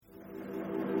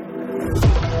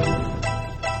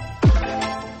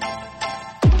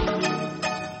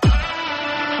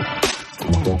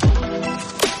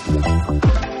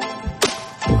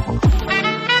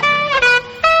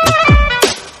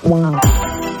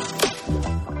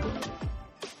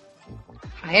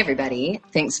Hi, everybody.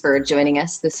 Thanks for joining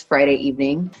us this Friday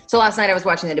evening. So last night I was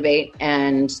watching the debate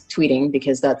and tweeting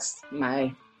because that's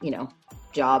my,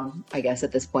 job, I guess,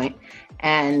 at this point.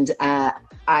 And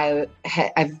I've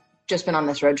just been on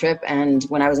this road trip. And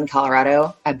when I was in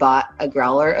Colorado, I bought a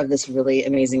growler of this really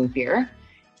amazing beer.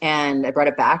 And I brought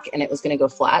it back and it was going to go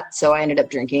flat. So I ended up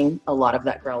drinking a lot of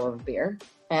that growler of beer.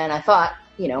 And I thought,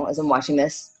 as I'm watching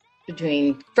this,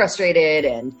 between frustrated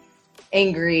and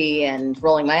angry and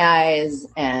rolling my eyes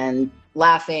and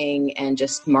laughing and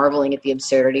just marveling at the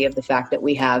absurdity of the fact that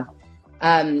we have,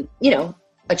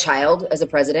 a child as a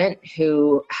president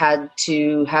who had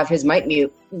to have his mic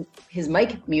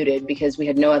muted because we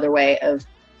had no other way of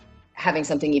having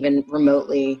something even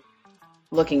remotely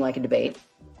looking like a debate.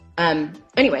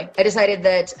 Anyway, I decided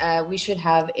that we should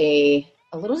have a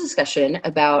little discussion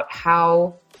about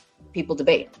how people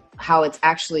debate, how it's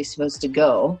actually supposed to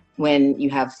go when you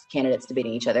have candidates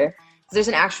debating each other. There's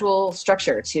an actual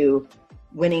structure to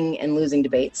winning and losing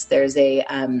debates. There's a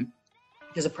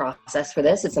process for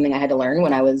this. It's something I had to learn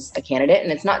when I was a candidate.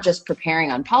 And it's not just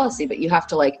preparing on policy, but you have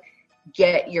to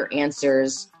get your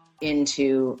answers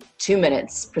into 2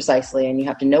 minutes precisely. And you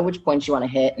have to know which points you want to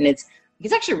hit. And it's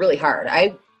actually really hard.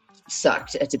 I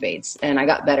sucked at debates and I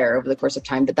got better over the course of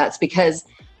time, but that's because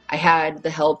I had the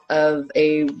help of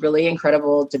a really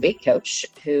incredible debate coach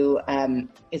who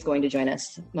is going to join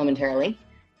us momentarily.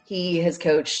 He has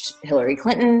coached Hillary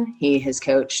Clinton. He has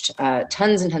coached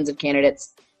tons and tons of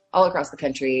candidates all across the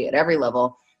country at every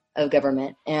level of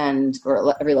government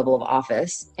or every level of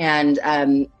office. And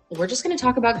we're just going to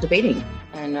talk about debating.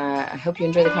 And I hope you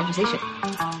enjoy the conversation.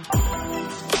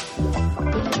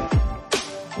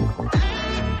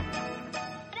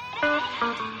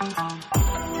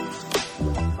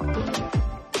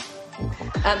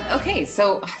 Okay,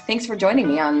 so thanks for joining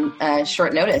me on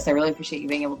short notice. I really appreciate you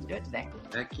being able to do it today.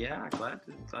 Heck yeah, glad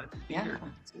to be here.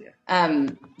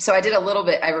 So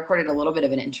I recorded a little bit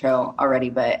of an intro already,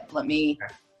 but let me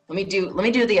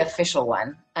do the official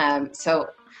one. So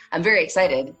I'm very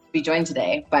excited to be joined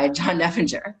today by John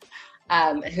Neffinger,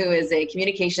 who is a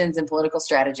communications and political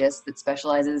strategist that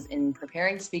specializes in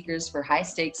preparing speakers for high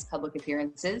stakes public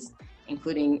appearances,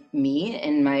 including me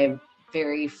in my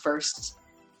very first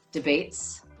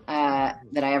debates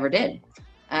that I ever did.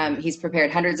 He's prepared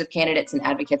hundreds of candidates and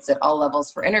advocates at all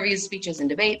levels for interviews, speeches, and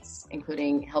debates,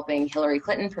 including helping Hillary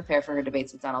Clinton prepare for her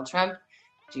debates with Donald Trump.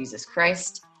 Jesus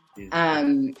Christ.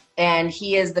 And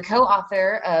he is the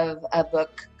co-author of a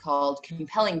book called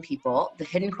Compelling People, The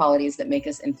Hidden Qualities That Make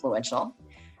Us Influential.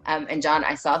 And John,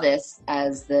 I saw this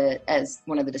as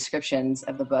one of the descriptions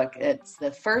of the book. It's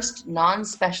the first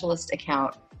non-specialist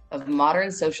account of modern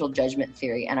social judgment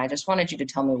theory. And I just wanted you to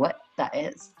tell me what that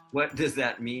is. What does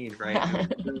that mean, right?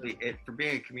 For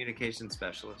being a communication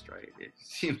specialist, right? It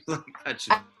seems like that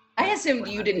should... I assumed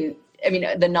you didn't,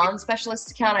 the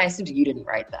non-specialist account, I assumed you didn't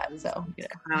write that, so,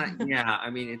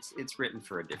 it's written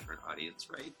for a different audience,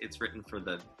 right? It's written for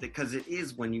because it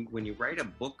is, when you write a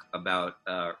book about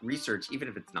research, even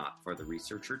if it's not for the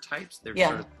researcher types, there's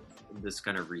sort of this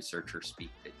kind of researcher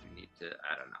speak that you need to,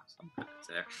 sometimes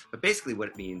there. But basically what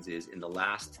it means is in the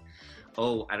last,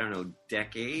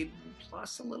 decade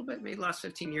plus a little bit, maybe the last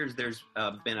 15 years, there's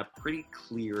been a pretty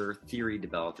clear theory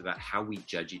developed about how we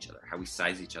judge each other, how we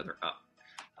size each other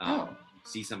up.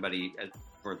 See somebody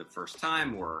for the first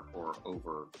time or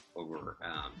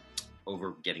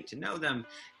over getting to know them,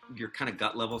 your kind of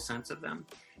gut level sense of them.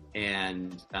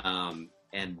 And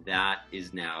that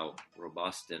is now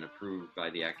robust and approved by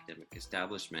the academic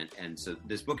establishment. And so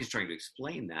this book is trying to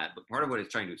explain that. But part of what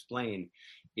it's trying to explain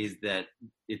is that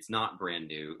it's not brand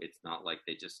new. It's not like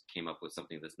they just came up with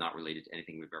something that's not related to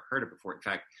anything we've ever heard of before. In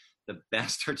fact, the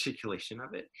best articulation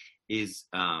of it is,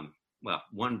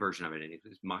 one version of it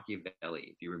is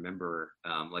Machiavelli. If you remember,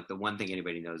 the one thing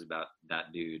anybody knows about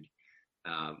that dude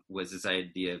was this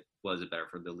idea, was it better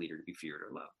for the leader to be feared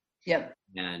or loved? Yep.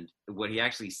 And what he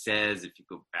actually says, if you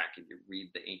go back and you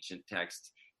read the ancient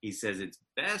text, he says it's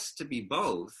best to be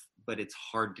both, but it's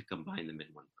hard to combine them in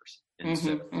one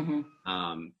person.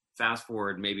 And fast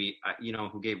forward, maybe,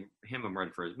 who gave him a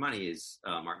run for his money is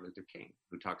Martin Luther King,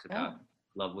 who talks about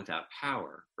love without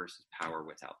power versus power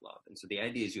without love. And so the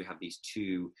idea is you have these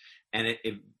two, and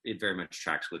it very much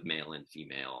tracks with male and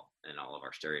female and all of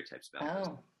our stereotypes about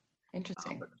this.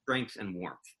 Interesting. But strength and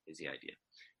warmth is the idea.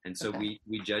 And so we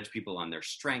judge people on their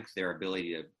strength, their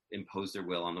ability to impose their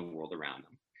will on the world around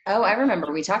them. Oh, I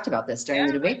remember we talked about this during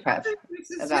the debate prep,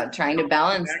 about trying to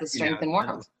balance the strength and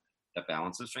warmth. The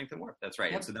balance of strength and warmth, that's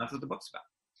right. Yep. And so that's what the book's about,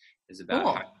 is about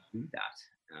how to do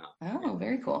that.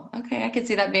 Very cool. Okay, I could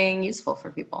see that being useful for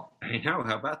people. I know,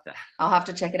 how about that? I'll have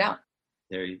to check it out.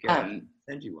 There you go. I'll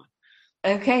send you one.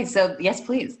 Okay, so yes,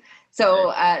 please.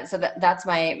 So, that's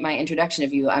my introduction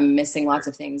of you. I'm missing lots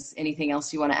of things. Anything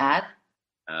else you want to add?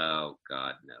 Oh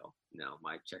God, no, no,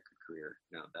 my checkered career.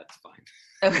 No, that's fine.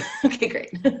 Okay, okay,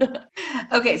 great.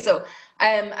 Okay, so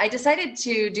I decided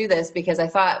to do this because I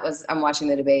thought was I'm watching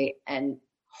the debate and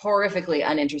horrifically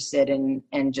uninterested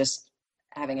in just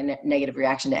having a negative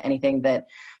reaction to anything that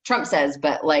Trump says,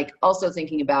 but like also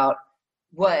thinking about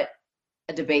what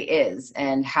a debate is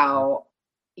and how,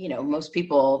 most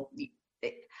people,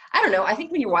 I don't know. I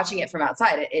think when you're watching it from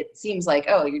outside, it seems like,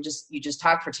 oh, you just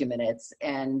talk for 2 minutes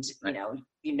and Right.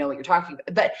 you know what you're talking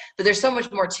about. But there's so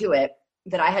much more to it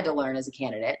that I had to learn as a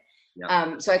candidate.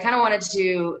 Yep. So I kind of wanted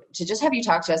to just have you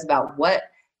talk to us about what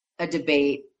a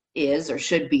debate is or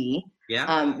should be,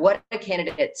 Yeah. what a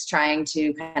candidate's trying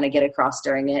to kind of get across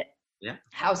during it, Yeah.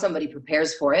 how somebody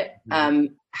prepares for it,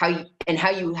 how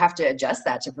you have to adjust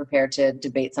that to prepare to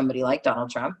debate somebody like Donald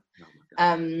Trump, Oh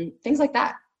my God. things like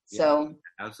that. Yeah, So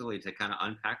absolutely. To kind of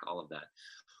unpack all of that.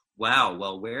 Wow.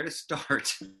 Well, where to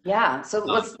start? yeah, so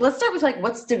let's start with like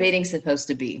what's debating supposed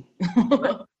to be?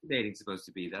 What's debating supposed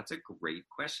to be? That's a great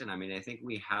question. I mean, I think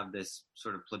we have this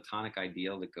sort of platonic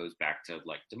ideal that goes back to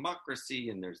like democracy,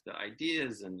 and there's the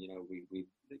ideas, and we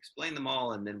explain them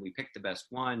all, and then we pick the best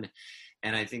one.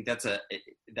 And I think that's a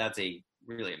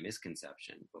really a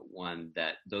misconception, but one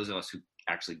that those of us who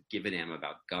actually give a damn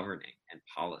about governing and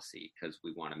policy because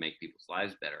we want to make people's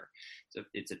lives better. So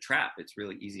it's a trap. It's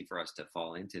really easy for us to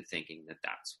fall into thinking that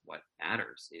that's what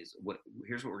matters. Here's what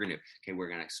we're going to do. Okay, we're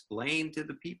going to explain to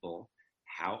the people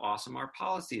how awesome our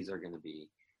policies are going to be,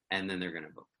 and then they're going to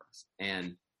vote for us.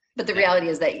 But the reality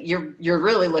is that you're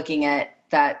really looking at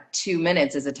that 2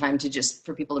 minutes as a time to just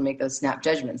for people to make those snap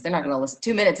judgments. They're not going to listen.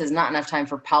 2 minutes is not enough time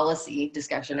for policy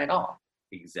discussion at all.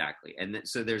 Exactly. And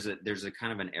so there's a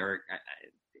kind of an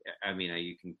I mean,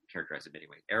 you can characterize it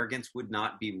anyway. Arrogance would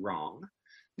not be wrong.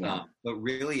 Yeah. But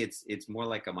really it's more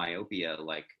like a myopia,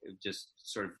 like just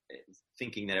sort of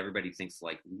thinking that everybody thinks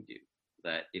like we do,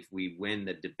 that if we win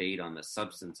the debate on the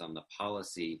substance, on the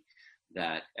policy,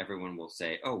 that everyone will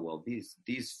say, oh, well, these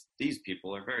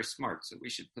people are very smart, so we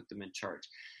should put them in charge.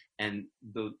 And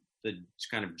the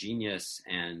kind of genius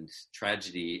and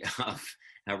tragedy of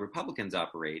how Republicans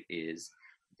operate is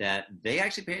that they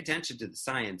actually pay attention to the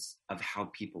science of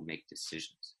how people make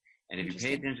decisions. And if you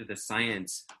pay attention to the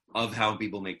science of how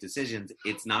people make decisions,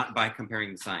 it's not by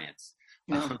comparing the science.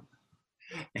 No.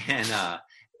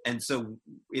 And so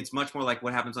it's much more like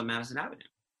what happens on Madison Avenue.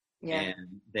 Yeah. And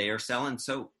they are selling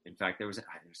soap. In fact, there's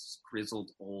this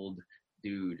grizzled old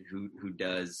dude who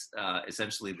does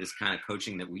essentially this kind of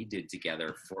coaching that we did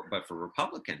together but for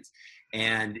Republicans.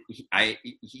 And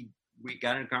we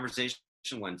got in a conversation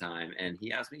one time, and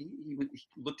he asked me. He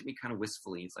looked at me kind of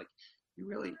wistfully. He's like, "You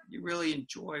really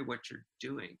enjoy what you're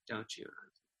doing, don't you?"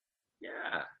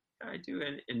 Yeah, I do.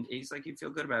 And he's like, "You feel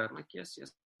good about it?" I'm like, "Yes,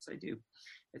 I do."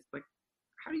 It's like,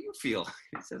 "How do you feel?"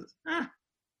 He says,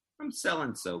 "I'm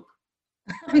selling soap."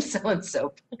 I'm selling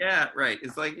soap. Yeah, right.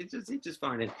 It's like he just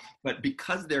found it, but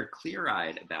because they're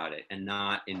clear-eyed about it and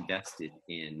not invested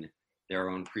in their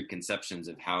own preconceptions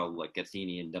of how like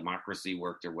Athenian democracy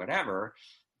worked or whatever,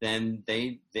 then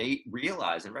they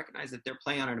realize and recognize that they're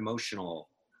playing on an emotional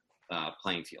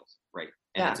playing field, right?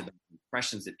 And it's about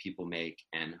impressions that people make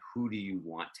and who do you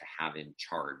want to have in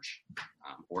charge,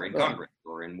 or in Congress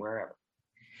or in wherever.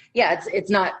 Yeah, it's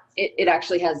not. It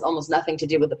actually has almost nothing to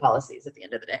do with the policies at the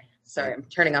end of the day. Sorry, I'm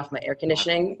turning off my air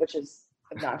conditioning, which is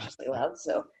obnoxiously loud.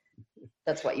 So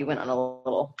that's why you went on a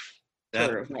little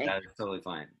tour of my. That's totally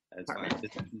fine. That's fine.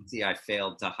 See, I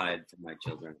failed to hide from my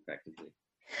children effectively.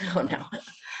 Oh no.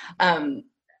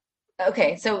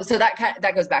 Okay, so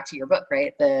that goes back to your book,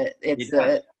 right?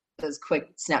 Those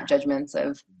quick snap judgments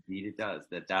of. Indeed, it does.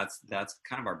 That's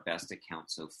kind of our best account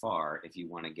so far. If you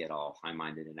want to get all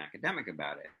high-minded and academic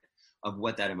about it, of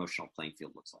what that emotional playing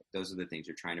field looks like. Those are the things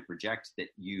you're trying to project that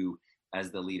you,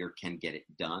 as the leader, can get it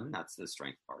done. That's the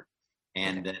strength part,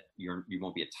 and that you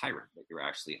won't be a tyrant. That you're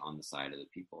actually on the side of the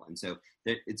people. And so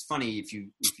it's funny if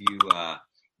you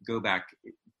go back.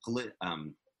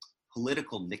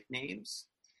 Political nicknames.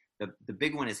 The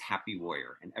big one is Happy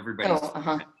Warrior, and everybody's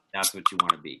that's what you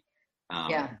want to be.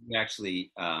 You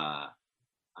actually, how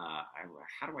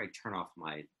do I turn off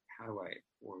my?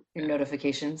 Your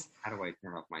notifications? How do I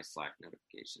turn off my Slack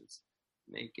notifications?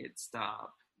 Make it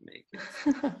stop. Make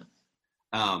it.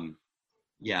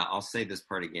 Yeah, I'll say this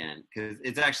part again because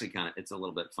it's actually it's a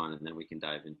little bit fun, and then we can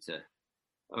dive into.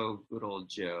 Oh, good old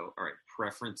Joe. All right,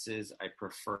 preferences. I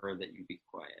prefer that you be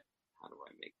quiet. How do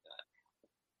I make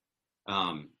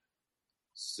that?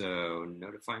 So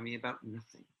notify me about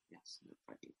nothing. Yes,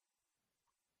 notify me.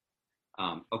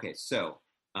 Okay, so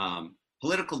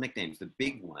political nicknames, the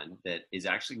big one that is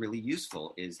actually really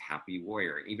useful is Happy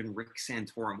Warrior. Even Rick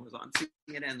Santorum was on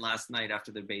CNN last night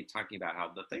after the debate talking about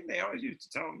how the thing they always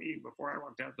used to tell me before I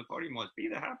walked out the podium was be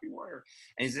the Happy Warrior.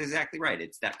 And he's exactly right.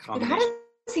 It's that combination. But how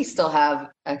does he still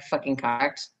have a fucking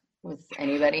contract with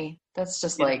anybody? That's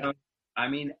just I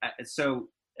mean, so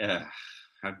how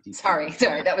deep? Sorry.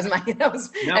 That was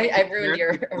no, I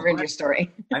ruined your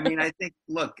story. I mean, I think,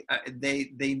 look,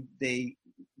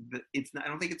 it's not, I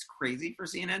don't think it's crazy for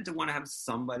CNN to want to have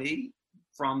somebody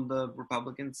from the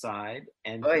Republican side,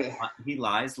 and he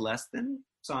lies less than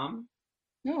some.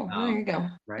 No, there you go.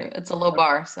 Right, it's a low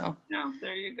bar. So no,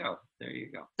 there you go.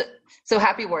 So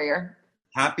Happy Warrior.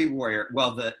 Happy Warrior.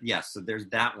 Well, so there's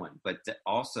that one, but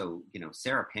also,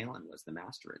 Sarah Palin was the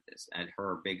master at this. At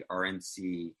her big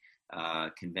RNC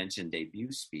convention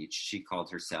debut speech, she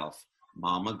called herself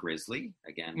Mama Grizzly.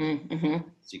 Again,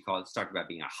 she talked about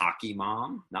being a hockey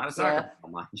mom, not a soccer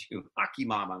mom, mind you. Hockey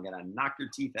mom, I'm gonna knock your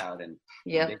teeth out and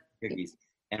make cookies.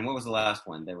 And what was the last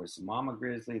one? There was Mama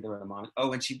Grizzly. There were the mom.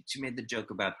 Oh, and she made the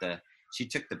joke about she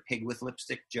took the pig with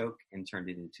lipstick joke and turned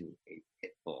it into a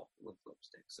pit bull with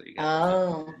lipstick. So you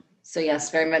got so yes,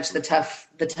 very much the tough,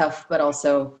 but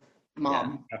also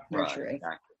mom nurturing.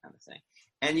 Exactly, kind of thing.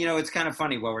 And it's kind of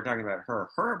funny while we're talking about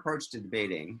her approach to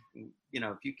debating.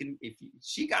 If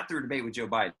she got through a debate with Joe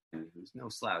Biden, who's no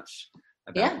slouch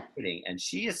about debating, and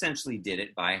she essentially did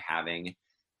it by having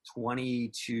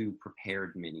 22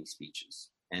 prepared mini speeches.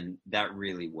 And that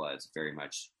really was very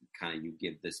much kind of, you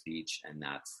give the speech and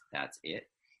that's it.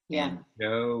 Yeah. And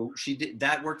Joe,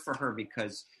 that worked for her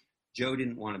because Joe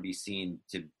didn't want to be seen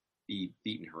to be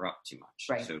beating her up too much.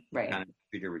 Right. So she kind of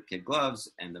treated her with kid gloves,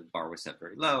 and the bar was set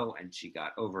very low, and she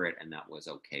got over it, and that was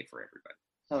okay for everybody.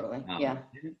 Totally.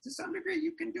 And to some degree,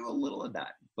 you can do a little of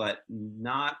that, but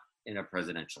not in a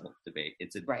presidential debate.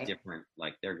 It's a different,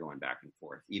 like, they're going back and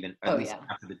forth, even at least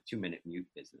after the 2-minute mute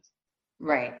business.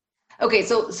 Right. Okay,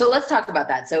 so let's talk about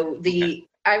that. So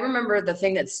I remember the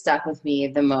thing that stuck with me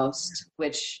the most,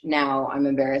 which now I'm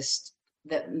embarrassed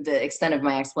that the extent of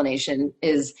my explanation,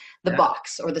 is the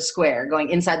box or the square, going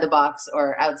inside the box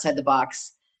or outside the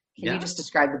box. Can you just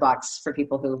describe the box for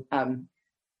people who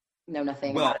know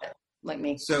nothing about it, like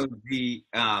me? So the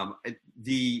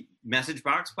message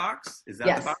box, is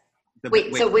that the box?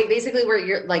 Wait, basically where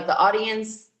you're like the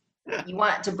audience, you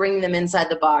want to bring them inside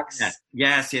the box.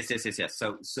 Yes.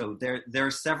 So there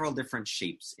are several different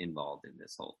shapes involved in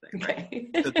this whole thing, right?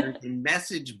 Okay. So there's the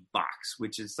message box,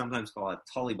 which is sometimes called a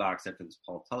Tully box after this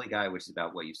Paul Tully guy, which is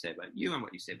about what you say about you and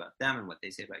what you say about them and what they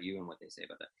say about you and what they say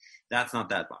about them. That's not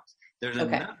that box. There's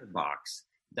another box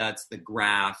that's the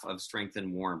graph of strength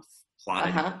and warmth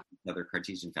plotted in another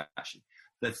Cartesian fashion.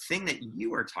 The thing that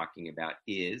you are talking about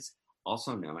is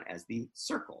also known as the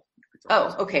circle.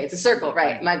 Oh, okay. It's a circle,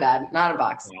 right? My bad. Not a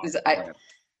box.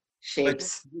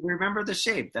 Shapes. But remember the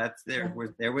shape. There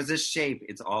was a shape.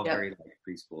 It's all very like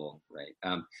preschool, right?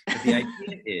 But the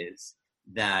idea is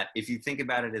that if you think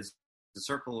about it as a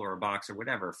circle or a box or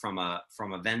whatever, from a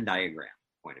Venn diagram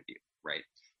point of view, right?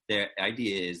 The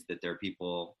idea is that there are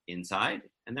people inside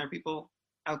and there are people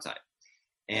outside.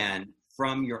 And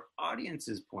from your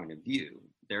audience's point of view,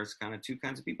 there's kind of two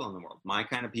kinds of people in the world. My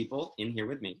kind of people in here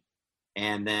with me,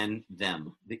 and then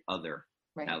them, the other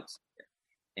outside.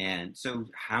 And so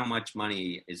how much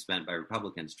money is spent by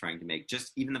Republicans trying to make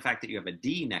just even the fact that you have a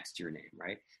D next to your name,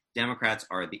 right? Democrats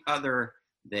are the other.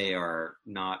 They are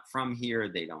not from here.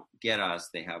 They don't get us.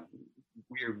 They have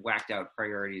weird, whacked out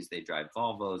priorities. They drive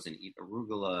Volvos and eat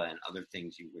arugula and other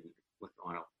things you wouldn't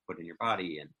want to put in your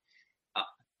body. And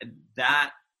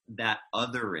that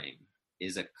othering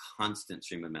is a constant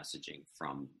stream of messaging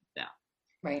from them.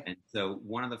 Right. And so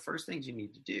one of the first things you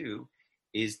need to do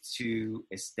is to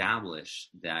establish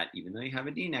that even though you have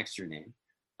a D next to your name,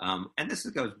 and this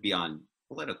goes beyond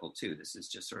political too, this is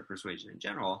just sort of persuasion in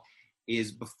general,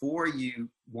 is before you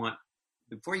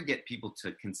get people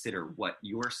to consider what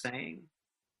you're saying,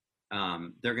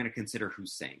 they're going to consider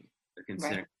who's saying it. They're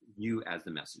considering you as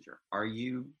the messenger. Are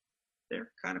you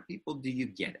their kind of people? Do you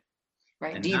get it?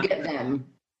 Right. And do you get them?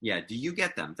 Yeah. Do you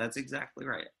get them? That's exactly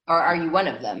right. Or are you one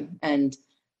of them? And do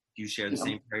you share the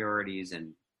same priorities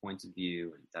and points of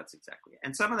view? And that's exactly it.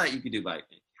 And some of that you could do by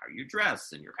how you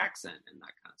dress and your accent and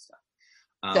that kind of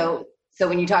stuff. So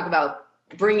when you talk about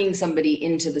bringing somebody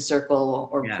into the circle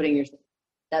or putting your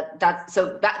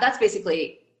that's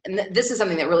basically, and this is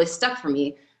something that really stuck for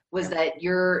me, was that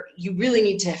you really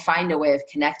need to find a way of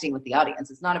connecting with the audience.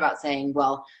 It's not about saying,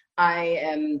 well, I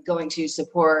am going to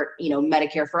support,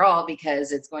 Medicare for all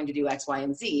because it's going to do X, Y,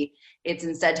 and Z. It's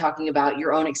instead talking about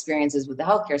your own experiences with the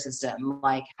healthcare system,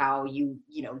 like how you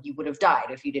would have died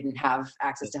if you didn't have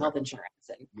access to health insurance.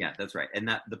 Yeah, that's right. And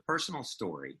that the personal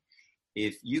story,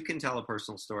 if you can tell a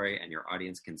personal story and your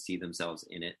audience can see themselves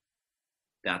in it,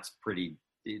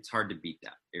 it's hard to beat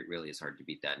that. It really is hard to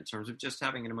beat that in terms of just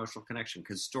having an emotional connection,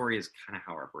 because story is kind of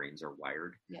how our brains are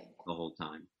wired the whole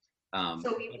time.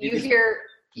 So you hear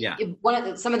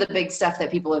some of the big stuff that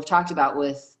people have talked about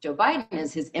with Joe Biden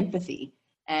is his empathy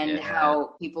and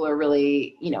how people are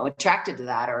really, attracted to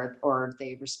that or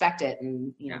they respect it.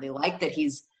 And, they like that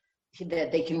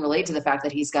that they can relate to the fact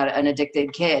that he's got an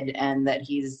addicted kid and that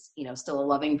he's, still a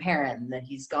loving parent and that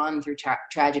he's gone through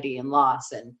tragedy and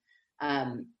loss.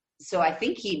 And so I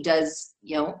think he does,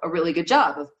 a really good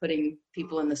job of putting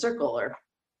people in the circle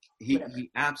he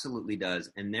absolutely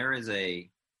does. And there is,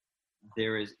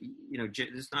 this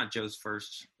is not Joe's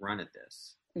first run at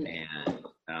this.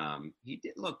 And he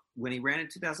did, look, when he ran in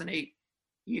 2008,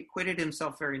 he acquitted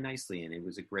himself very nicely, and he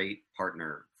was a great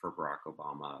partner for Barack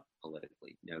Obama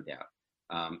politically, no doubt.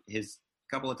 His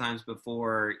couple of times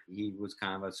before, he was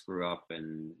kind of a screw up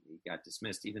and he got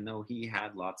dismissed, even though he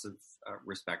had lots of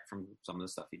respect from some of the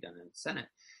stuff he'd done in the Senate.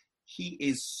 He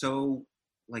is so,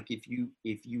 like, if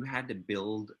you had to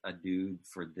build a dude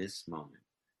for this moment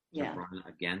to run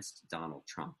against Donald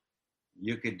Trump,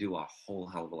 you could do a whole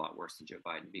hell of a lot worse than Joe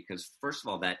Biden, because first of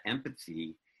all, that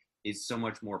empathy is so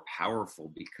much more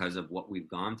powerful because of what we've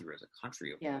gone through as a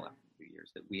country over the last few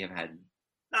years, that we have had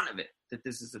none of it, that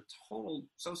this is a total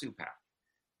sociopath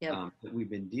that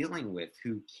we've been dealing with,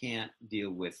 who can't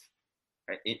deal with,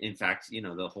 in fact,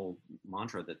 the whole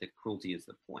mantra that the cruelty is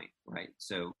the point, right?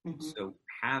 So so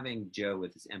having Joe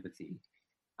with his empathy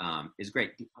is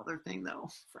great. The other thing, though,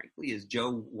 frankly, is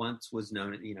Joe once was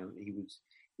known, he was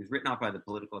written off by the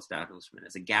political establishment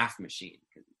as a gaffe machine,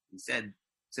 because he said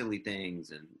silly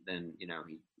things, and then he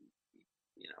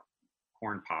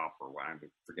corn pop or what, I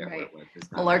forget what it was.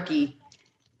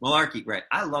 Malarkey, right?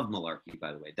 I love malarkey,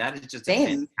 by the way. That is just a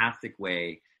fantastic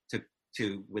way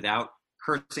to without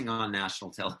cursing on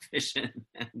national television.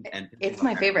 And it's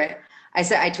my favorite. I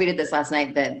tweeted this last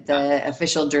night that the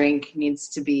official drink needs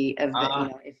to be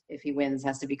if he wins,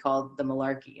 has to be called the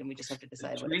Malarkey, and we just have to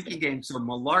decide what drinking game. So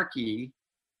Malarkey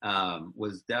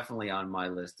was definitely on my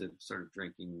list of sort of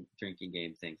drinking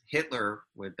game things. Hitler,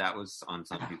 that was on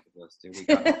some people's list too. We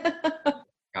got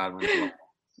Godwin's.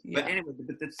 But anyway,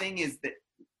 but the thing is that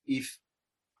if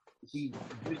he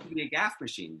used to be a gaffe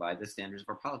machine by the standards of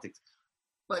our politics,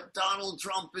 but Donald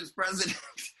Trump is president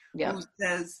who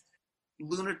says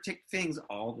lunatic things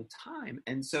all the time,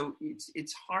 and so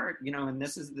it's hard, and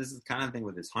this is kind of the thing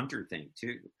with this Hunter thing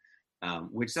too,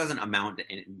 which doesn't amount to,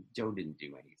 and Joe didn't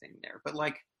do anything there, but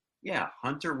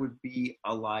Hunter would be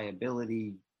a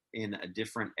liability in a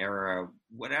different era,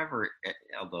 whatever,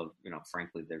 although,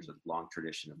 frankly, there's a long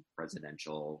tradition of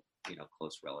presidential,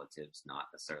 close relatives not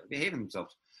necessarily behaving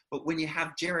themselves. But when you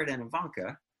have Jared and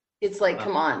Ivanka, it's like,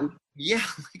 come on. Yeah,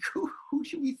 like who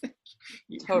do we think?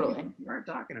 Totally. We aren't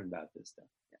talking about this stuff.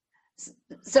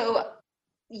 Yeah. So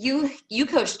you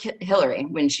coached Hillary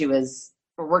when she was,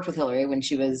 or worked with Hillary when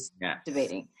she was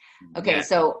debating. Okay,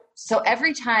 so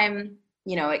every time,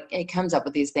 it comes up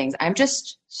with these things, I'm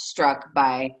just struck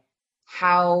by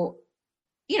how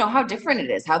different it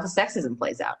is, how the sexism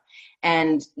plays out.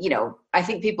 And, I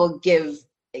think people gave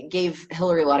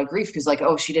Hillary a lot of grief because, like,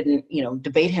 oh, she didn't,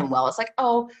 debate him well. It's like,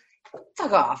 oh,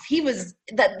 fuck off. He was,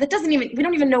 that doesn't even, we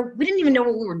didn't even know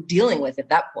what we were dealing with at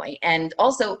that point. And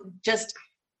also, just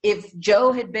if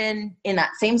Joe had been in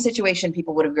that same situation,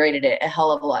 people would have graded it a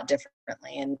hell of a lot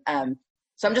differently. And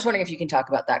so I'm just wondering if you can talk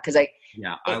about that, because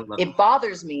it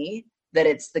bothers me that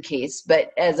it's the case,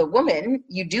 but as a woman,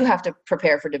 you do have to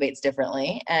prepare for debates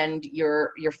differently, and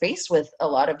you're faced with a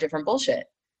lot of different bullshit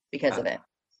because of it.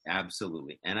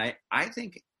 Absolutely. And I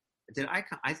think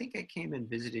I came and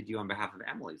visited you on behalf of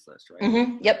Emily's List, right?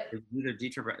 Mm-hmm. Yep.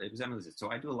 It was Emily's List. So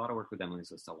I do a lot of work with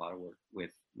Emily's List, a lot of work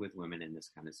with women in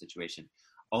this kind of situation,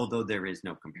 although there is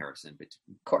no comparison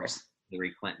between, of course,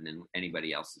 Hillary Clinton and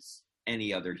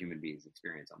any other human being's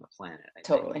experience on the planet. I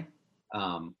totally.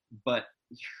 Think. But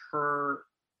her,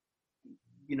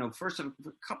 first a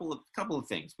couple of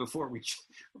things before we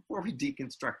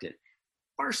deconstruct it.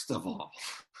 First of all,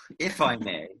 if I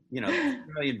may, 3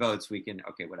 million votes, we can,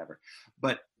 okay, whatever.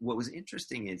 But what was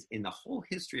interesting is in the whole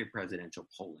history of presidential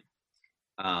polling,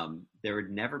 there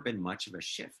had never been much of a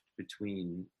shift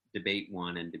between debate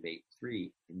 1 and debate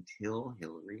 3 until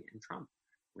Hillary and Trump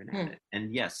went at it.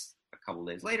 And yes, a couple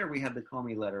days later, we had the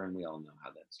Comey letter, and we all know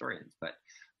how that story ends.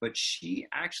 But she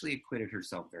actually acquitted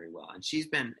herself very well, and she's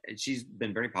been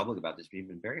very public about this. She's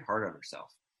been very hard on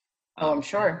herself. I'm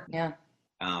sure. Yeah.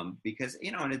 Because,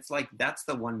 and it's like, that's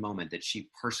the one moment that she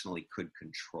personally could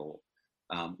control,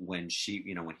 when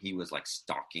when he was like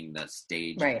stalking the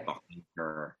stage right behind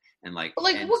her and like,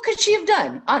 what could she have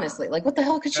done? Honestly, like, what the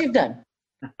hell could she have done?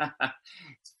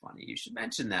 It's funny you should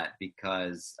mention that,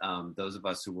 because those of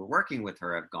us who were working with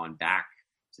her have gone back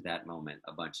to that moment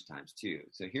a bunch of times too.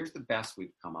 So here's the best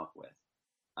we've come up with.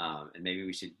 And maybe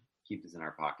we should keep this in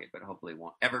our pocket, but hopefully it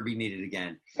won't ever be needed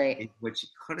again. Right. What she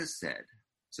could have said.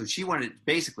 So she wanted,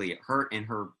 basically, her in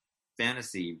her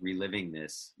fantasy, reliving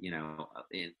this,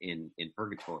 in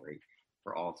purgatory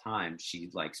for all time. She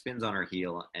like spins on her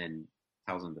heel and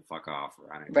tells him to fuck off.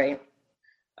 Or I don't know. Right.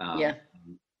 Yeah.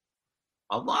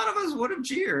 A lot of us would have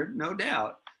cheered, no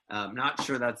doubt. Not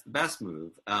sure that's the best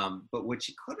move. But what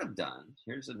she could have done,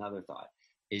 here's another thought,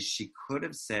 is she could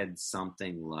have said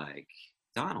something like,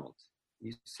 Donald,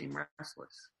 you seem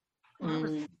restless.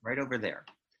 Right over there.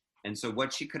 And so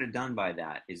what she could have done by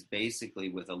that is basically,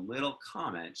 with a little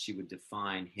comment, she would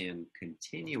define him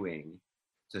continuing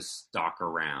to stalk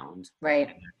around, right,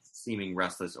 and seeming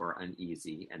restless or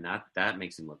uneasy, and that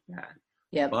makes him look bad.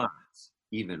 Yeah. But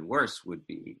even worse would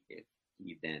be if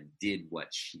he then did what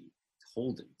she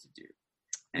told him to do,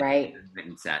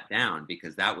 and sat down,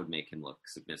 because that would make him look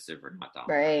submissive or not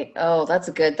dominant. Right. Oh, that's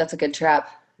a good trap.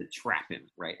 To trap him,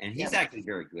 right? And he's actually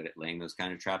very good at laying those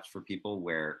kind of traps for people,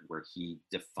 where he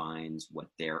defines what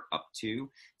they're up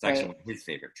to. It's actually one of his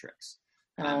favorite tricks.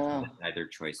 Either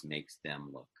choice makes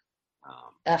them look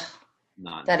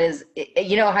not. That is,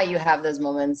 you know how you have those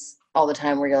moments all the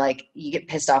time where you're like, you get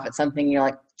pissed off at something, and you're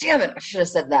like, damn it, I should have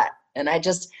said that. And I'm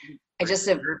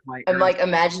like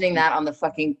imagining that on the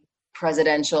fucking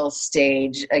presidential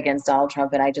stage against Donald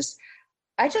Trump, and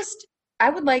I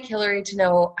would like Hillary to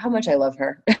know how much I love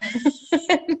her.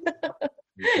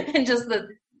 And just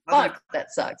fuck,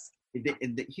 that sucks.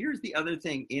 Here's the other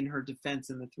thing in her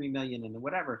defense, and the 3 million and the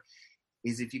whatever,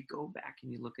 is if you go back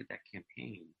and you look at that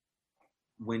campaign,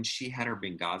 when she had her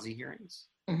Benghazi hearings,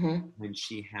 when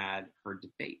she had her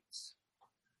debates,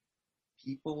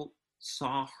 people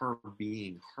saw her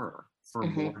being her for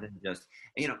more than just,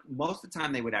 most of the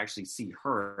time they would actually see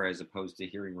her, as opposed to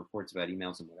hearing reports about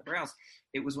emails and whatever else.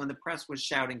 It was when the press was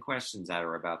shouting questions at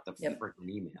her about the freaking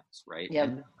emails, right? Yep.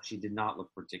 And she did not look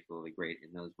particularly great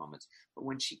in those moments. But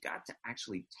when she got to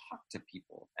actually talk to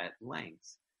people at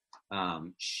length,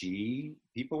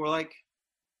 people were like,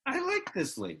 I like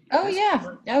this lady. She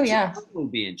will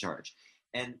be in charge.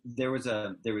 And there was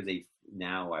a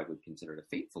now I would consider it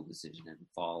a fateful decision in the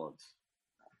fall of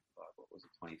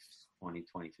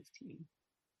 2015,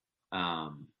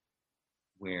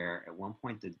 where at one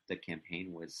point the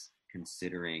campaign was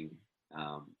considering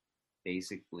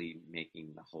basically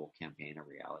making the whole campaign a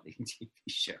reality TV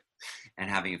show, and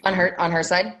having on her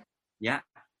side. Yeah.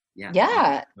 On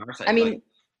our side. I mean,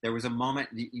 there was a moment,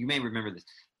 you may remember this.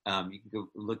 You can go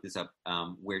look this up,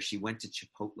 where she went to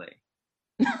Chipotle.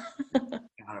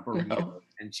 Got a burrito,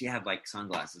 and she had like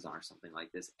sunglasses on or something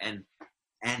like this, and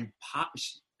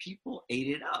people ate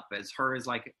it up as her as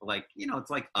like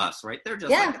it's like us, right? They're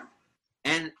just like us.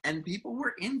 And people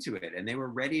were into it, and they were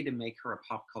ready to make her a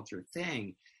pop culture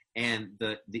thing. And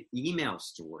the email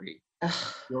story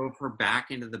drove her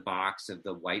back into the box of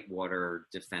the Whitewater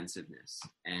defensiveness,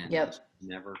 and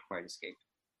never quite escaped.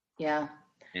 Yeah.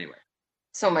 Anyway,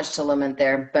 so much to lament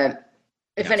there, but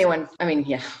if anyone, I mean,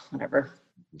 whatever.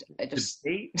 I just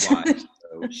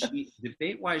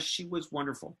debate-wise, she was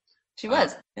wonderful. She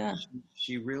was,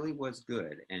 She really was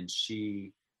good, and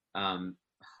she, what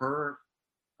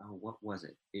was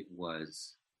it? It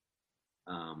was,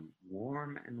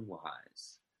 Warm and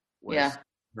Wise. Was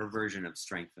her version of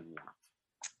Strength and Warmth.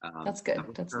 That's good.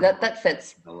 That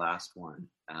fits. The last one.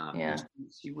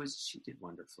 She did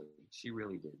wonderfully. She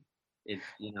really did. It,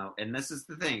 and this is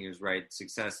the thing, is right.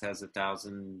 Success has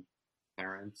 1,000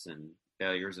 parents, and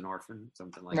failure is an orphan,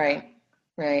 something like that.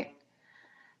 Right.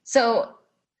 So,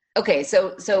 okay.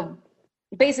 So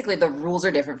basically the rules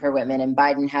are different for women, and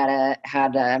Biden had a,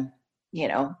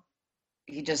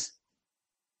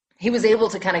 he was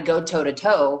able to kind of go toe to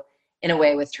toe in a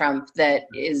way with Trump that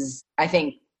is, I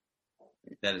think,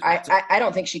 I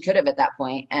don't think she could have at that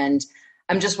point. And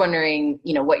I'm just wondering,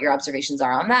 what your observations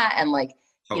are on that. And like,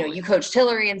 totally. You coached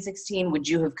Hillary in 2016. Would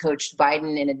you have coached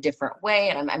Biden in a different way?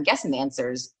 And I'm guessing the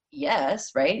answer is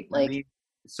yes, right? Like,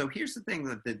 so here's the thing,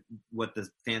 that what the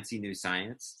fancy new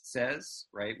science says,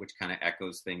 right, which kind of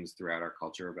echoes things throughout our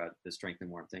culture about the strength and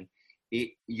warmth thing,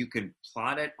 you can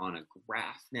plot it on a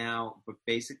graph now, but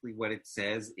basically what it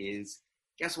says is,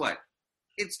 guess what?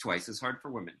 It's twice as hard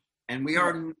for women. And we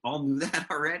already all knew that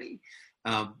already.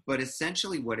 But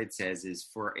essentially what it says is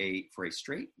for a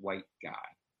straight white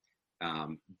guy,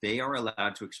 they are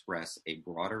allowed to express a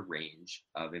broader range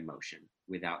of emotion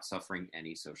without suffering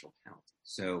any social penalty.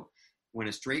 So when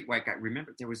a straight white guy,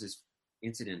 remember there was this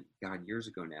incident, God, years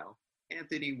ago now,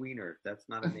 Anthony Weiner, that's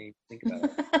not a name, think about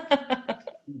it.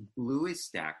 He blew his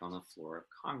stack on the floor of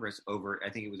Congress over, I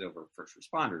think it was over first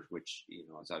responders, which, you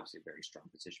know, is obviously a very strong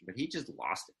position, but he just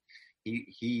lost it.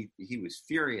 He was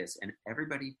furious, and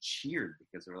everybody cheered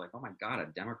because they were like, oh my God, a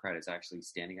Democrat is actually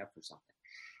standing up for something.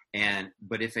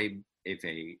 But if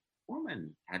a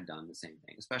woman had done the same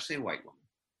thing, especially a white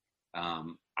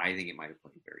woman, I think it might have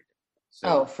played very different.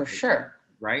 So, for sure.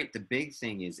 Right? The big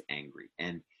thing is angry.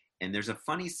 And there's a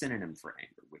funny synonym for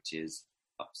anger, which is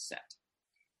upset.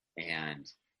 And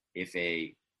if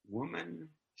a woman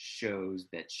shows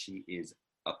that she is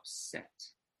upset,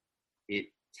 it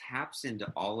taps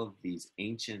into all of these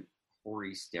ancient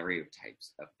hoary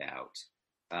stereotypes about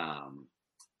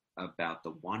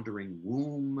the wandering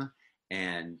womb,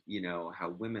 and, you know, how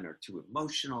women are too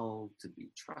emotional to be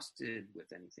trusted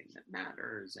with anything that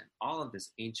matters, and all of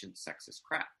this ancient sexist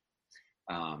crap.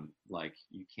 Like,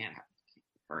 you can't have to keep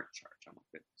her in charge. Oh my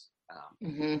goodness.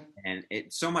 And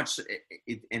it's so much,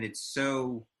 and it's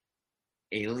so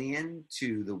alien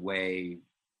to the way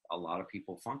a lot of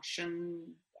people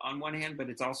function on one hand, but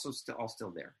it's also all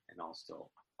still there, and all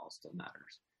still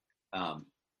matters.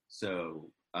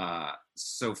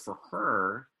 So for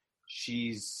her,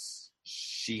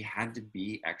 she had to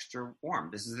be extra warm.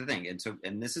 This is the thing,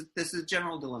 and this is a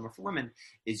general dilemma for women,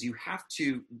 is you have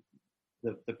to,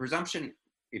 the presumption,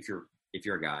 if you're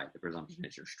a guy, the presumption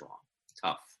is you're strong,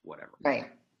 tough, whatever.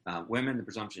 Right. Women, the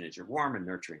presumption is you're warm and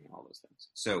nurturing and all those things.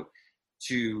 So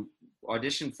to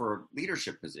audition for a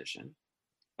leadership position,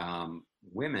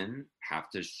 women have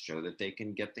to show that they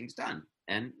can get things done.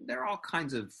 And there are all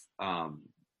kinds of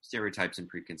stereotypes and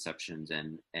preconceptions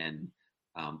and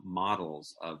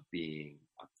models of being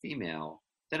a female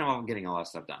that involve getting a lot of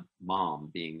stuff done.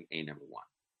 Mom being a number one,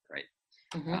 right?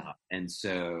 And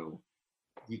so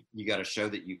you got to show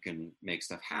that you can make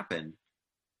stuff happen,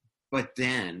 but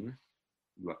then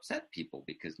you upset people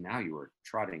because now you are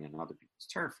trotting on other people's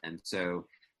turf. And so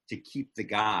to keep the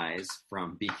guys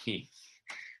from being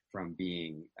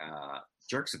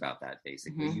jerks about that,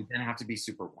 basically, you then have to be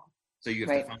super warm. So you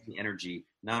have to find the energy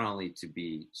not only to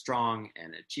be strong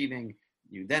and achieving,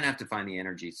 you then have to find the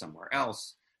energy somewhere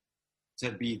else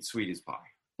to be sweet as pie.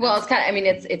 Well, it's kind of, I mean,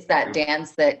 it's that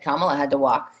dance that Kamala had to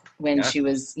walk when she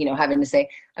was, you know, having to say,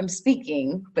 I'm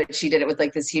speaking, but she did it with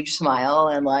like this huge smile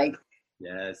and like,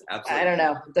 yes, absolutely. I don't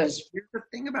know. Here's the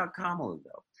thing about Kamala,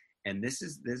 though, and this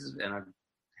is, and I've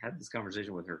had this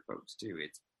conversation with her folks too.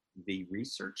 It's the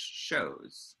research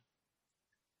shows,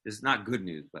 this is not good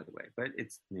news, by the way, but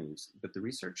it's news. But the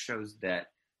research shows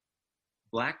that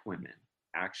Black women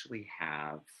actually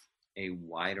have a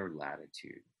wider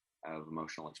latitude of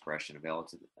emotional expression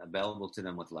available to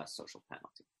them with less social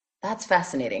penalty. That's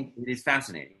fascinating. It is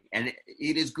fascinating. And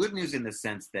it is good news in the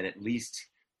sense that at least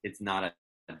it's not a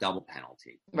double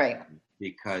penalty. Right.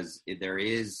 Because there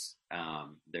is,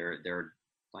 there are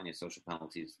plenty of social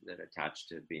penalties that attach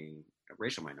to being a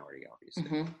racial minority,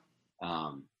 obviously.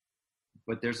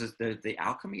 But there's the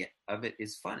alchemy of it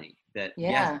is funny. That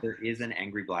yes, there is an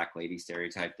angry Black lady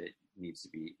stereotype that needs to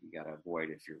be, you got to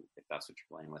avoid if that's what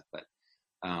you're playing with.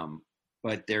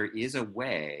 But there is a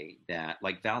way that,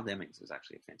 like, Val Demings is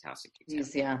actually a fantastic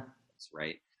example. Yeah.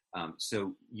 Right.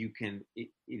 So you can,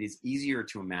 it is easier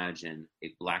to imagine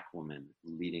a Black woman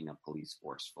leading a police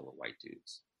force full of white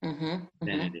dudes than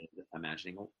it is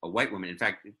imagining a white woman. In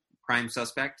fact, Prime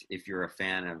Suspect, if you're a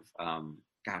fan of,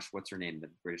 gosh, what's her name? The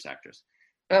British actress.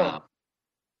 Do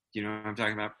you know what I'm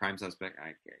talking about? Prime Suspect?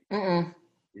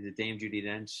 Is it Dame Judi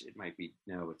Dench? It might be.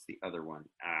 No, it's the other one.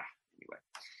 Anyway.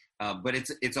 But it's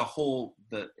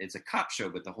a cop show,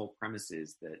 but the whole premise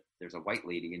is that there's a white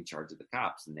lady in charge of the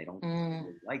cops, and they don't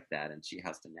really like that, and she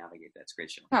has to navigate that. It's a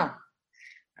great show. I'm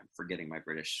forgetting my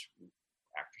British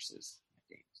actresses'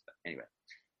 names, but anyway.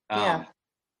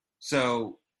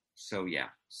 So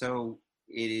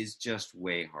it is just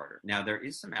way harder. Now there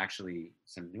is some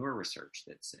newer research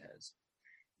that says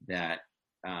that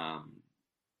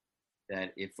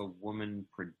that if a woman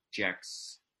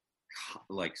projects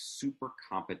like super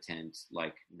competent,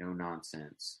 like no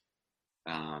nonsense,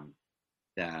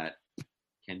 that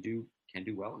can do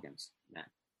well against men.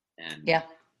 And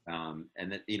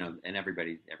and that, you know, and every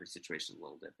situation is a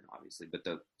little different, obviously. But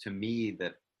to me,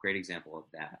 the great example of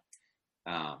that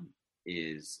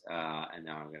is, and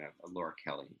now I'm going to Laura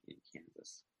Kelly in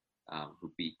Kansas,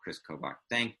 who beat Chris Kobach.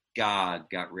 Thank God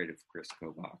got rid of Chris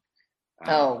Kobach.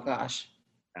 Oh gosh.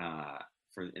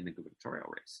 In the gubernatorial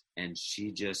race, and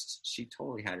she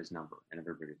totally had his number, and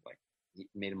everybody he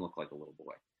made him look like a little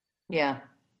boy. Yeah.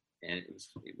 And it was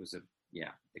the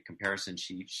comparison.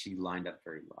 She lined up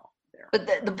very well there.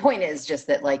 But the point is just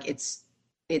that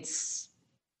it's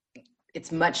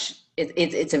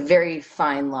a very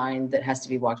fine line that has to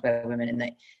be walked by women, and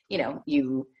that yes.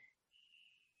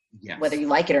 Whether you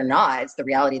like it or not, it's the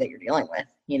reality that you're dealing with.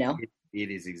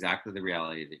 It is exactly the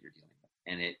reality that you're dealing with,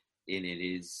 and it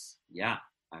is. Yeah,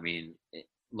 I mean,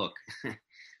 look,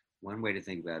 one way to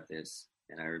think about this,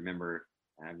 and I remember,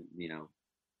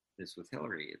 this with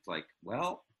Hillary. It's like,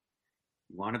 well,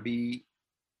 you want to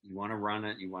run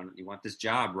it, you want this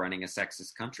job running a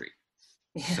sexist country,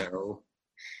 yeah. So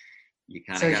you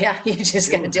you just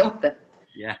got to deal with it.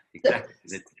 Yeah, exactly.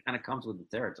 It kind of comes with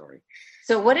the territory.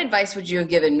 So, what advice would you have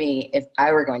given me if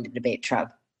I were going to debate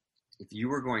Trump? If you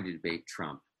were going to debate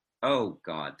Trump, oh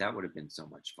God, that would have been so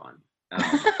much fun.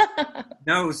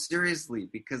 No, seriously,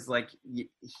 because he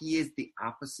is the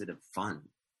opposite of fun.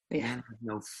 Yeah. Man has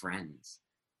no friends,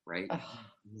 right?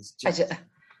 He's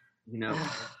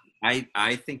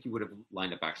I think you would have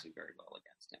lined up actually very well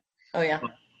against him. Oh yeah.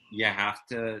 But you have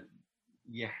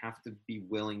to be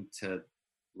willing to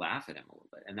laugh at him a little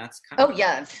bit, and that's kind of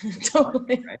yeah,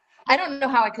 totally. Fun, right? I don't know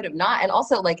how I could have not, and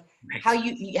also how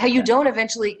you don't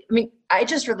eventually. I mean, I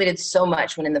just related so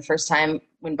much when the first time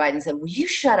when Biden said, "Will you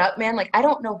shut up, man?" I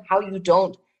don't know how you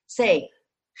don't say,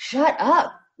 "Shut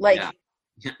up,"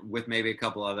 with maybe a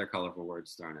couple other colorful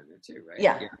words thrown in there too, right?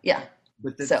 Yeah.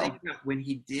 But the thing when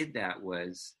he did that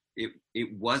was he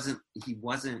was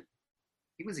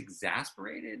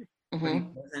exasperated, mm-hmm. but he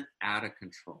wasn't out of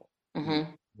control.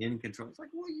 Mm-hmm. In control. It's like,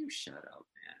 well, you shut up,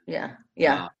 man.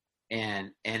 Yeah.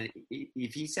 And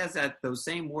if he says those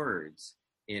same words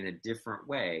in a different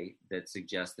way that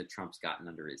suggests that Trump's gotten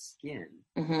under his skin,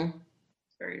 mm-hmm. it's a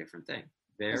very different thing.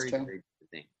 Very, very different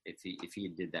thing. If he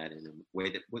did that in a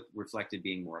way that reflected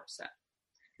being more upset.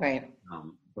 Right.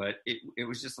 But it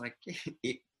was just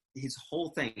his whole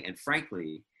thing, and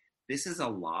frankly, this is a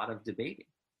lot of debating,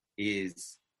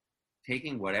 is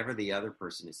taking whatever the other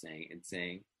person is saying and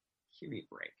saying, give me a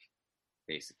break,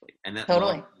 basically. And that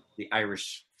totally the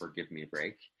Irish for give me a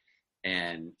break.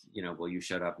 And, will you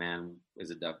shut up, man, is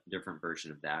a different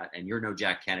version of that. And you're no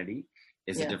Jack Kennedy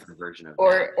is a different version of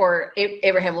that. Or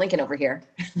Abraham Lincoln over here.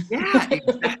 Yeah,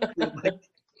 exactly.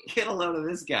 Get a load of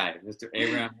this guy, Mr.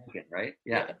 Abraham Lincoln, right?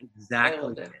 Yeah,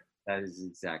 exactly. That is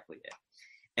exactly it.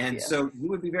 And so you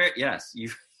would be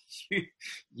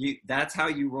you that's how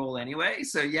you roll anyway.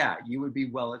 So yeah, you would be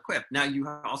well equipped. Now you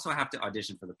also have to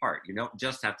audition for the part. You don't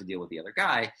just have to deal with the other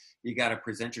guy. You got to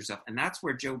present yourself. And that's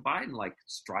where Joe Biden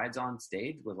strides on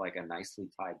stage with a nicely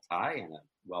tied tie and a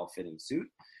well-fitting suit.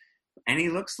 And he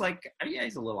looks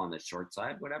he's a little on the short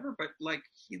side, whatever, but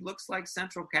he looks like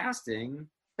central casting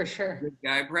for sure. Good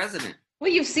guy president. Well,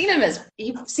 you've seen him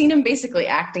basically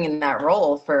acting in that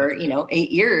role for 8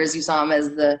 years. You saw him as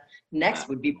the next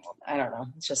would be, I don't know.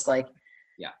 It's just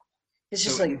it's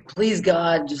just please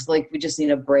God, we just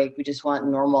need a break. We just want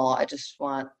normal. I just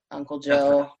want Uncle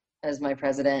Joe as my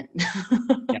president.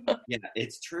 Yeah,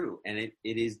 it's true. And it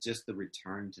is just the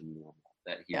return to normal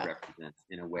that he represents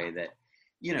in a way that,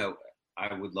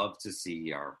 I would love to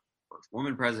see our first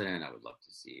woman president. I would love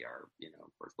to see our,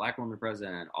 first Black woman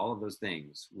president. All of those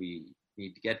things we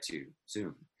need to get to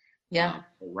soon. Yeah.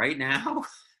 But right now,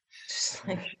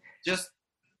 just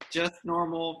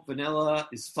normal vanilla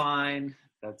is fine.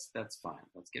 That's fine.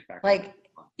 Let's get back. I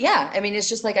mean, it's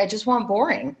just I just want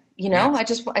boring. Yes. I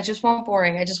just want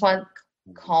boring. I just want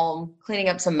calm. Cleaning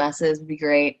up some messes would be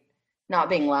great. Not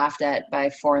being laughed at by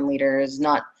foreign leaders.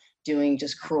 Not doing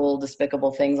just cruel,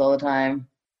 despicable things all the time.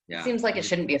 Yeah. It seems like it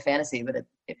shouldn't be a fantasy, but it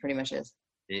pretty much is.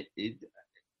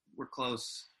 We're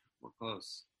close. We're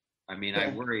close. I mean, I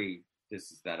worry.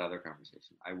 This is that other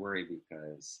conversation. I worry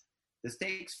because the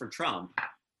stakes for Trump.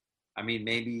 I mean,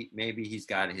 maybe he's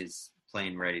got his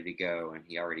plane ready to go, and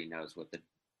he already knows what the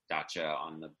dacha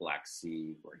on the Black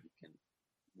Sea, where he can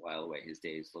while away his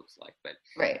days, looks like. But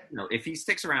if he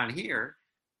sticks around here,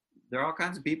 there are all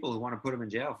kinds of people who want to put him in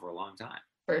jail for a long time.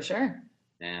 For sure.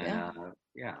 And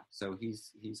so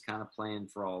he's kind of playing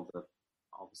for all the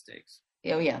stakes.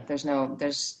 Oh yeah, there's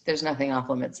nothing off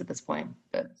limits at this point.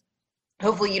 But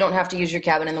hopefully you don't have to use your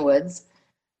cabin in the woods,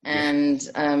 and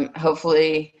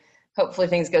hopefully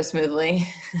things go smoothly.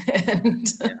 And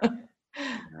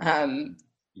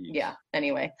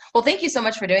anyway, well, thank you so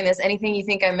much for doing this. Anything you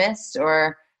think I missed,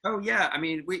 or Oh yeah, I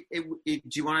mean, do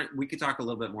you want to? We could talk a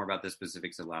little bit more about the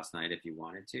specifics of last night if you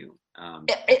wanted to.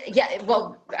 Yeah,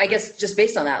 well, I guess just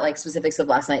based on that, like specifics of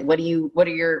last night, what are your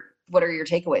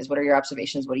takeaways? What are your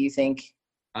observations? What do you think?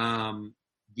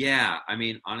 Yeah, I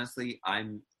mean, honestly,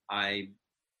 I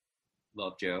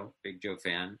love Joe, big Joe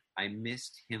fan. I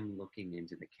missed him looking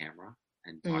into the camera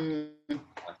and talking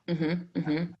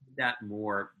that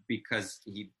more because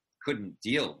he couldn't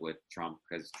deal with Trump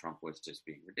because Trump was just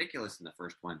being ridiculous in the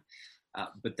first one.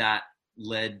 But that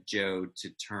led Joe to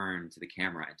turn to the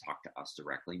camera and talk to us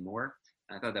directly more.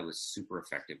 And I thought that was super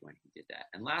effective when he did that.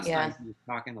 And last night he was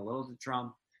talking a little to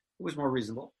Trump, who was more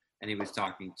reasonable, and he was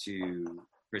talking to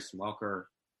Kristen Welker,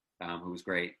 who was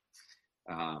great.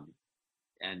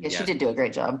 And she did do a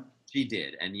great job. She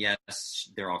did, and yes,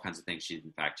 there are all kinds of things she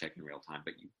didn't fact check in real time,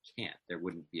 but you can't. There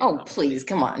wouldn't be. Oh, please,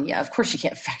 come on! Yeah, of course you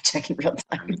can't fact check in real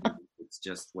time. I mean, it's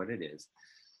just what it is.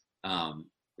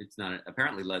 It's not.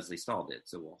 Apparently, Leslie Stahl did,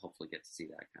 so we'll hopefully get to see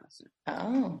that kind of soon.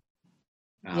 Oh,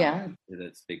 yeah.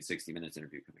 That's big 60 Minutes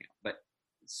interview coming up. But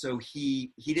so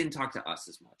he didn't talk to us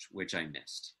as much, which I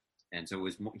missed, and so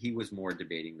he was more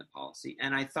debating the policy,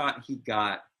 and I thought he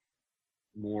got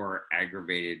more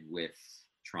aggravated with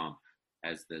Trump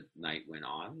as the night went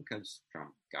on because Trump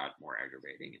got more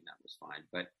aggravating, and that was fine.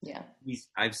 But yeah,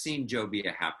 I've seen Joe be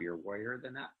a happier warrior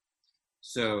than that.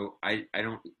 So I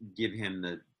don't give him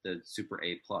the super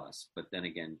A plus, but then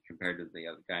again, compared to the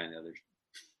other guy and the others,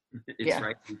 it's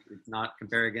right. It's not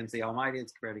compared against the Almighty;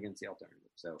 it's compared against the alternative.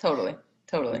 So totally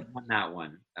on that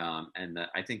one. And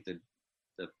I think the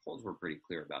polls were pretty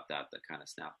clear about that. The kind of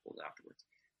snap polls afterwards.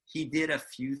 He did a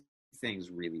few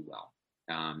things really well.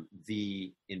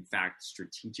 In fact,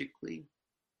 strategically,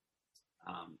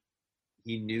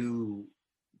 he knew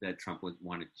that Trump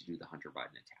wanted to do the Hunter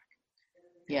Biden attack.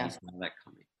 Yeah. He saw that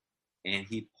coming. And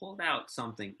he pulled out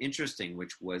something interesting,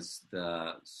 which was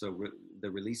the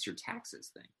release your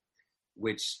taxes thing,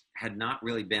 which had not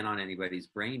really been on anybody's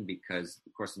brain because,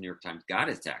 of course, the New York Times got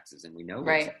his taxes, and we know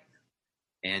right.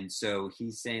 And so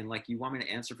he's saying, like, you want me to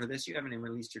answer for this? You haven't even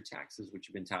released your taxes, which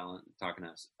you've been talking to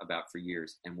us about for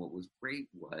years. And what was great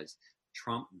was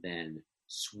Trump then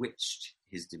switched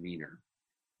his demeanor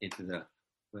into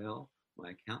well,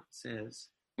 my account says,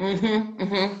 I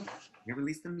haven't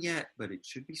released them yet, but it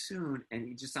should be soon. And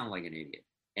he just sounded like an idiot.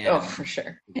 And, for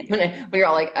sure. When you're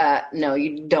all like, no,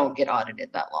 you don't get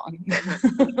audited that long.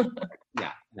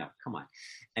 Yeah, no, come on.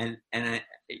 And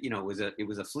it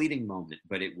was a fleeting moment,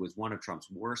 but it was one of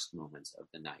Trump's worst moments of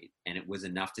the night, and it was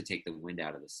enough to take the wind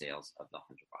out of the sails of the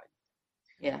Hunter Biden.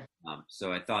 Yeah.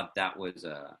 So I thought that was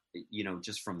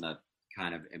just from the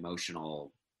kind of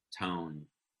emotional tone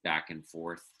back and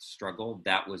forth struggle,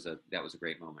 that was a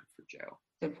great moment for Joe.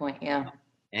 Good point. Yeah.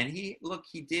 And he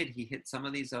hit some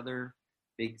of these other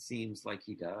big themes like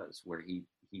he does, where he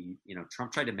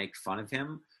Trump tried to make fun of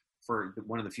him for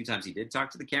one of the few times he did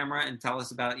talk to the camera and tell us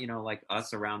about, like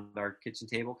us around our kitchen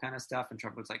table kind of stuff. And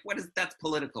Trump was like, that's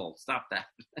political. Stop that.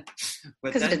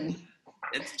 But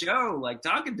it's Joe, like,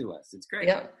 talking to us. It's great.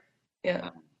 Yep. Yeah.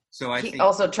 So I think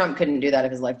also Trump couldn't do that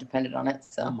if his life depended on it.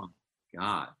 So. Oh my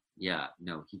God. Yeah,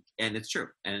 no, and it's true.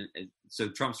 And so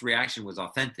Trump's reaction was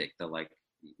authentic.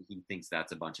 He thinks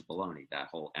that's a bunch of baloney, that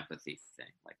whole empathy thing.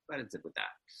 Like, what is it with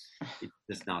that? It's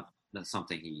just not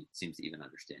something he seems to even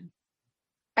understand.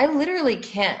 I literally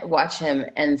can't watch him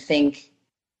and think,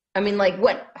 I mean, like,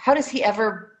 how do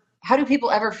people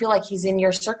ever feel like he's in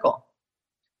your circle?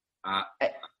 I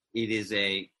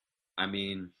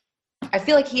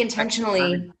feel like he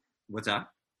intentionally. What's that?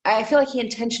 I feel like he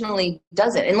intentionally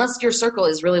does it, unless your circle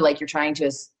is really like you're trying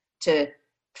to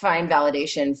find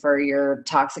validation for your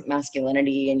toxic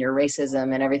masculinity and your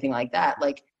racism and everything like that.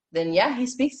 Like, then yeah, he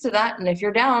speaks to that. And if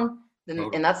you're down, then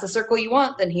totally. And that's the circle you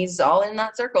want, then he's all in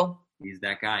that circle. He's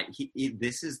that guy.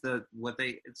 This is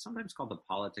it's sometimes called the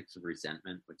politics of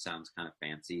resentment, which sounds kind of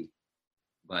fancy,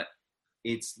 but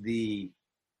it's the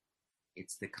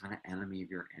kind of enemy of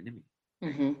your enemy.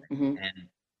 Mm-hmm, mm-hmm.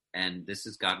 And this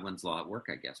is Godwin's law at work,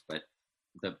 I guess. But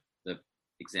the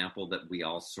example that we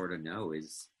all sort of know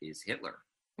is Hitler.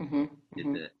 Mm-hmm,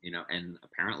 mm-hmm. And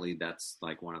apparently that's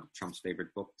like one of Trump's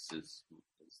favorite books is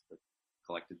the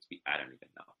collected speech. I don't even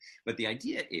know. But the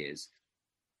idea is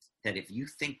that if you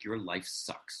think your life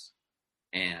sucks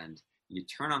and you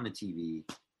turn on the TV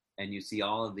and you see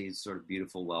all of these sort of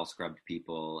beautiful, well-scrubbed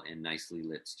people in nicely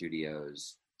lit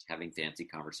studios having fancy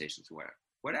conversations,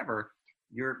 whatever,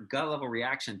 your gut level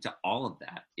reaction to all of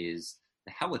that is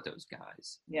the hell with those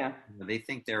guys. Yeah. They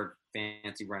think they're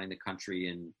fancy running the country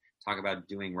and talk about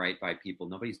doing right by people.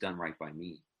 Nobody's done right by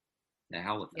me. The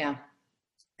hell with them. Yeah.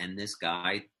 And this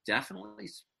guy definitely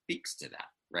speaks to that.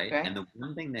 right? And the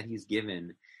one thing that he's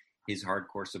given his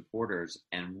hardcore supporters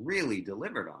and really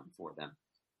delivered on for them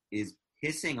is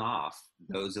pissing off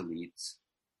those elites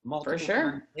multiple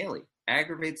times daily.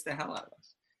 Aggravates the hell out of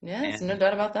us. Yes, no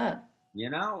doubt about that. You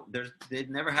know, they've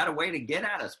never had a way to get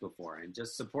at us before, and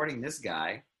just supporting this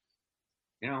guy,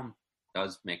 you know,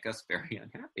 does make us very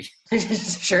unhappy. It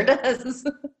sure does.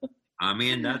 I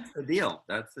mean, that's the deal.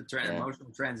 That's the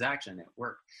emotional transaction at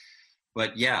work.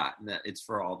 But yeah, it's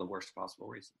for all the worst possible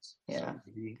reasons. Yeah. So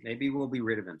maybe we'll be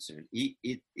rid of him soon. I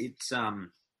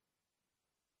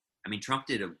mean, Trump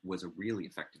was a really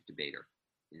effective debater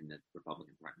in the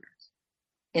Republican primaries.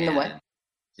 In the what?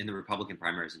 In the Republican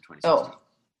primaries in 2016. Oh,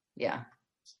 yeah.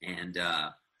 And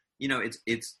you know, it's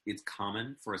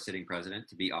common for a sitting president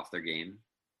to be off their game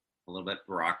a little bit.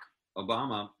 Barack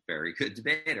Obama, very good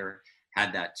debater,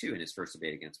 had that too in his first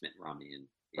debate against Mitt Romney in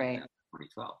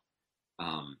 2012.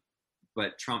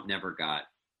 But Trump never got.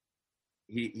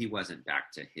 He wasn't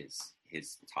back to his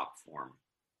top form.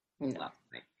 Left.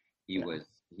 Right? He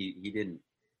didn't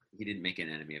make an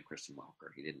enemy of Kristen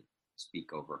Welker. He didn't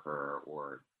speak over her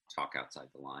or talk outside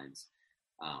the lines.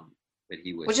 But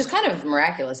he was, which is kind of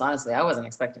miraculous, honestly. I wasn't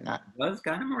expecting that. It was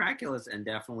kind of miraculous, and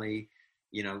definitely,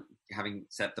 you know, having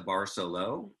set the bar so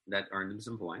low, that earned him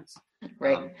some points.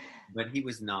 Right. But he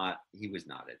was not at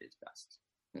his best.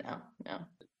 No.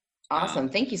 Awesome.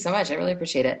 Thank you so much. I really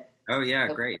appreciate it. Oh yeah,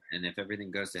 great. And if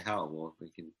everything goes to hell, well, we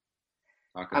can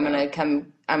talk about I'm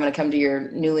gonna come to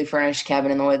your newly furnished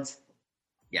cabin in the woods.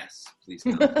 Yes, please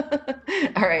come.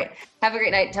 All right. Have a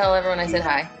great night. Tell everyone I said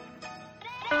hi.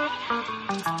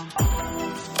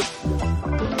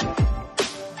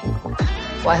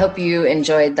 Well, I hope you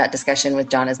enjoyed that discussion with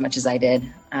John as much as I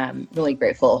did. I'm really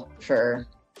grateful for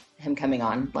him coming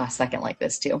on last second like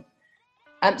this too.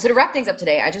 So to wrap things up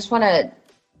today, I just want to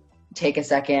take a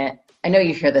second. I know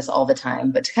you hear this all the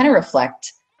time, but to kind of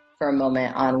reflect for a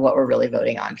moment on what we're really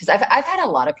voting on. Because I've had a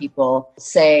lot of people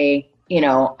say, you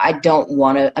know,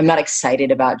 I'm not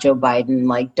excited about Joe Biden.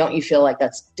 Like, don't you feel like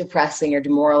that's depressing or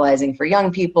demoralizing for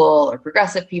young people or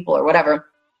progressive people or whatever?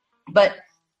 But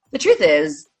the truth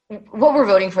is, what we're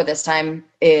voting for this time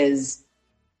is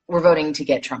we're voting to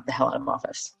get Trump the hell out of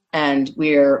office. And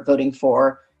we're voting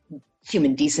for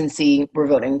human decency. We're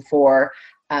voting for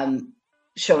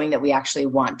showing that we actually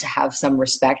want to have some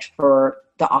respect for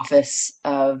the office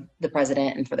of the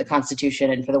president and for the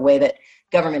Constitution and for the way that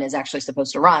government is actually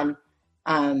supposed to run.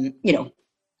 You know,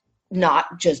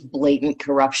 not just blatant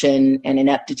corruption and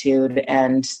ineptitude.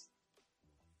 And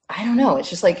I don't know, it's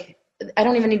just like, I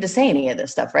don't even need to say any of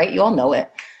this stuff, right? You all know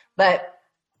it. But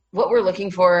what we're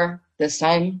looking for this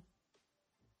time,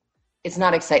 it's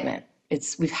not excitement.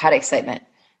 We've had excitement.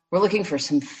 We're looking for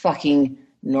some fucking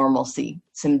normalcy,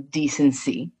 some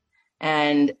decency.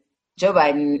 And Joe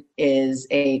Biden is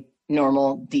a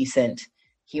normal, decent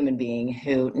human being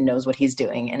who knows what he's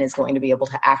doing and is going to be able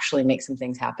to actually make some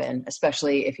things happen,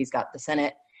 especially if he's got the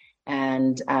Senate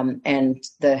and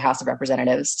the House of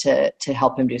Representatives to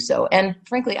help him do so. And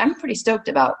frankly, I'm pretty stoked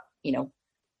about, you know,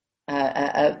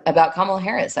 about Kamala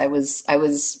Harris. I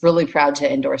was really proud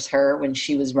to endorse her when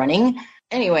she was running.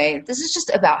 Anyway, this is just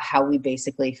about how we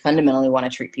basically fundamentally want to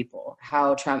treat people,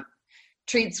 how Trump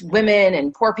treats women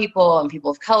and poor people and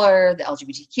people of color, the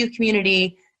LGBTQ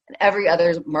community, and every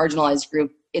other marginalized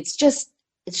group. It's just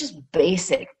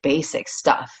basic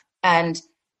stuff. And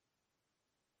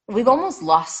we've almost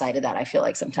lost sight of that, I feel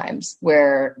like sometimes,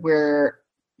 where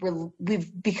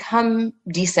we've become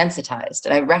desensitized.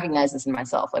 And I recognize this in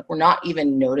myself. Like, we're not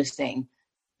even noticing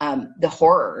the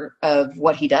horror of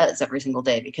what he does every single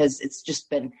day, because it's just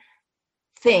been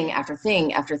thing after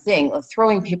thing after thing of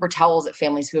throwing paper towels at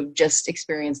families who have just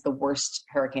experienced the worst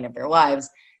hurricane of their lives,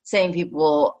 saying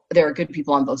there are good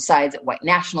people on both sides at white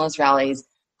nationalist rallies,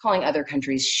 calling other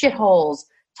countries shitholes,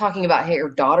 talking about, hey, your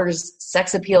daughter's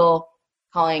sex appeal,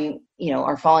 calling, you know,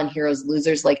 our fallen heroes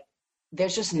losers. Like,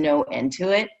 there's just no end to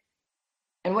it.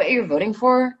 And what you're voting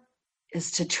for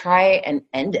is to try and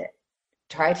end it.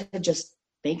 Try to just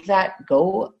make that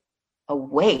go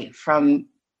away from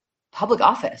public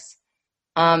office.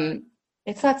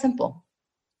 It's that simple.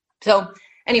 So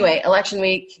anyway, election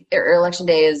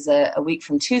day is a week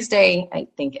from Tuesday. I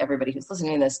think everybody who's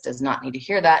listening to this does not need to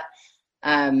hear that.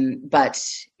 But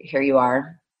here you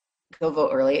are. Go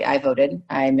vote early. I voted.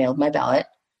 I mailed my ballot.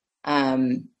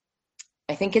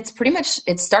 I think it's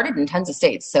started in tons of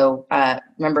states. So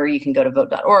remember, you can go to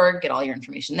vote.org, get all your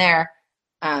information there,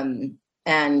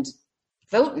 and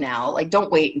vote now. Like,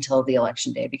 don't wait until the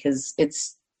election day, because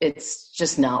it's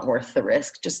just not worth the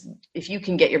risk. Just, if you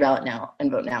can get your ballot now and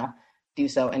vote now, do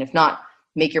so. And if not,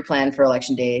 make your plan for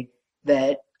election day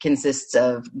that consists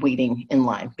of waiting in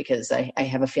line, because I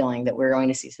have a feeling that we're going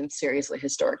to see some seriously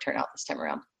historic turnout this time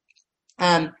around.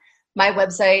 My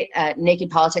website at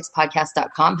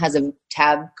nakedpoliticspodcast.com has a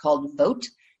tab called Vote.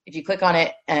 If you click on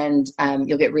it, and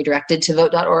you'll get redirected to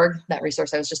vote.org, that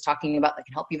resource I was just talking about that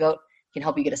can help you vote. It can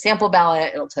help you get a sample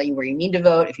ballot. It'll tell you where you need to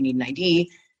vote, if you need an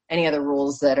ID, any other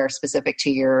rules that are specific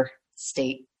to your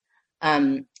state.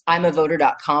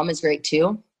 I'mAvoter.com is great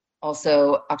too.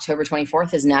 Also, October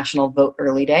 24th is National Vote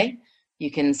Early Day.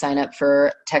 You can sign up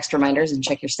for text reminders and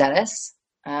check your status.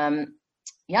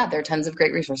 Yeah, there are tons of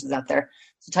great resources out there.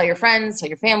 So tell your friends, tell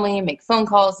your family, make phone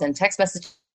calls, send text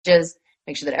messages,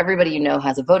 make sure that everybody you know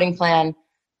has a voting plan.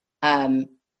 And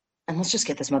let's just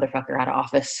get this motherfucker out of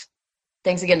office.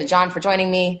 Thanks again to John for joining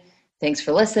me. Thanks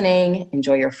for listening.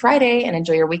 Enjoy your Friday and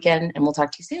enjoy your weekend, and we'll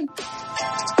talk to you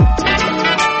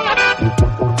soon.